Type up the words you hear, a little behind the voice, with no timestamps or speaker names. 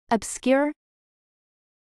Obscure.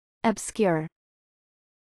 Obscure.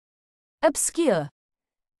 Obscure.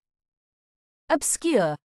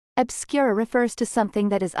 Obscure. Obscure refers to something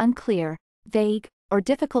that is unclear, vague, or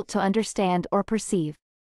difficult to understand or perceive.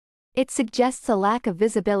 It suggests a lack of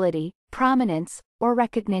visibility, prominence, or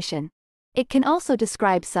recognition. It can also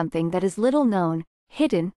describe something that is little known,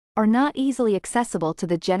 hidden, or not easily accessible to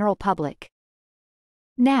the general public.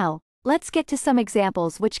 Now, let's get to some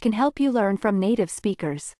examples which can help you learn from native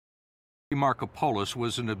speakers. Marco Polis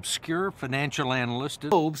was an obscure financial analyst.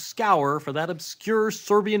 Scour for that obscure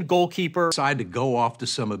Serbian goalkeeper. Decide to go off to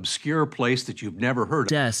some obscure place that you've never heard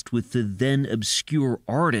of. Obsessed with the then obscure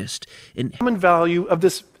artist. And common value of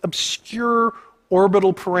this obscure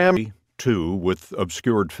orbital parameter. Two with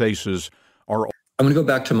obscured faces are. I'm going to go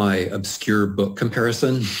back to my obscure book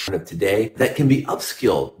comparison. Today that can be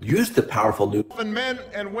upskilled. Use the powerful new. Men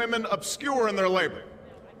and women obscure in their labor.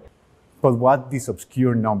 But what this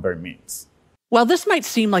obscure number means. Well, this might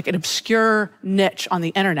seem like an obscure niche on the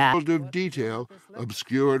internet. World of detail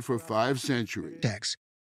obscured for 5 centuries. Text.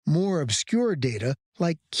 More obscure data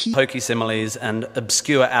like key hokey similes and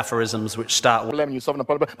obscure aphorisms which start with problem, you solve a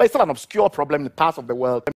problem, but it's still an obscure problem in parts of the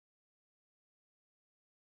world.